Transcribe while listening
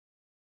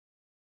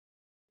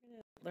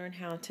Learn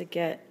how to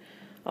get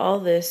all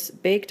this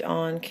baked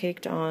on,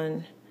 caked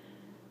on,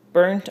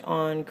 burnt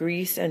on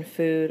grease and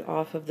food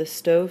off of the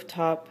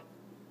stovetop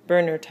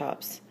burner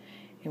tops.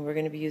 And we're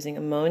going to be using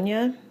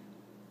ammonia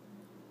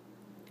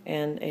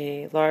and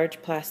a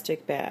large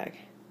plastic bag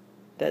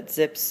that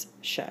zips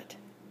shut.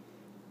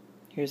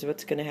 Here's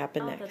what's going to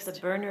happen next. Now that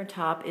the burner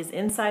top is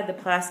inside the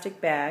plastic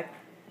bag,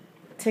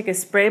 take a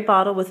spray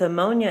bottle with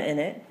ammonia in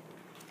it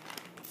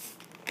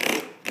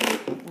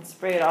and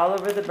spray it all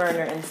over the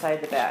burner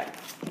inside the bag.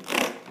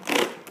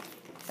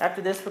 After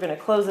this, we're going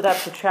to close it up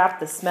to trap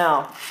the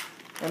smell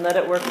and let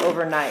it work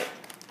overnight.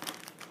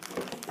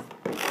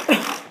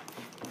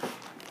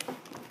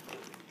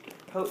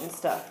 Potent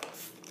stuff.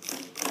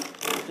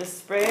 Just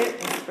spray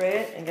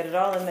it and get it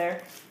all in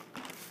there.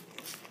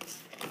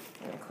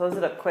 And close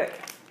it up quick.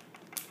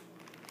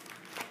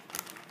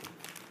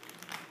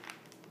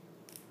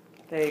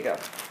 There you go.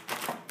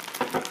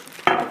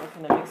 I'm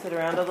going to mix it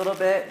around a little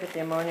bit, get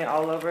the ammonia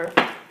all over.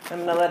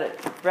 I'm going to let it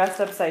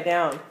rest upside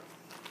down,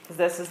 because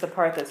this is the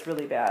part that's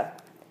really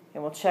bad.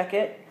 And we'll check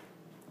it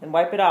and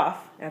wipe it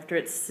off after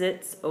it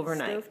sits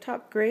overnight.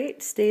 Stovetop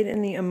grate stayed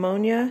in the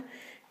ammonia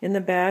in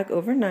the bag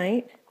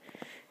overnight.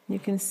 You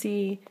can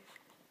see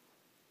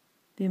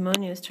the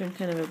ammonia has turned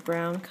kind of a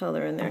brown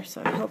color in there,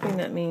 so I'm hoping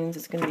that means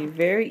it's going to be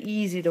very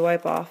easy to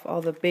wipe off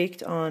all the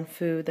baked on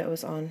food that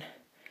was on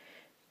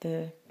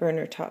the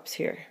burner tops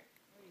here.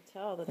 You can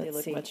tell that they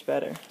look much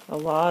better. A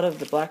lot of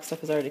the black stuff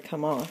has already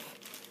come off.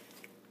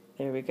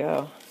 There we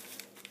go.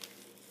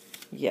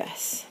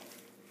 Yes.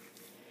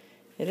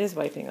 It is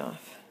wiping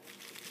off.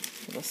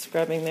 A little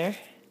scrubbing there.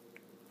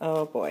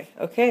 Oh boy.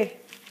 Okay.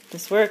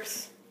 This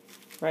works.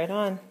 Right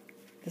on.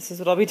 This is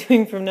what I'll be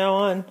doing from now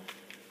on.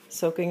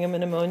 Soaking them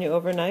in ammonia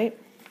overnight.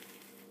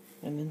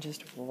 And then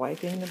just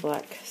wiping the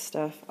black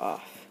stuff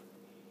off.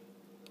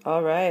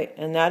 Alright.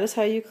 And that is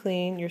how you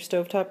clean your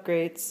stovetop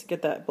grates.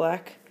 Get that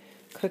black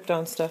cooked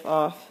on stuff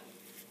off.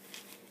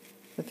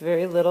 With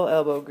very little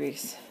elbow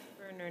grease.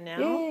 Now.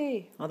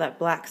 Yay! All that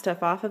black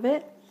stuff off of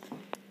it.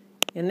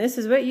 And this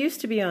is what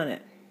used to be on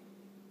it.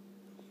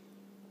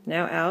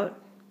 Now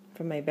out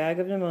from my bag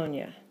of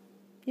ammonia.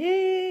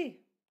 Yay!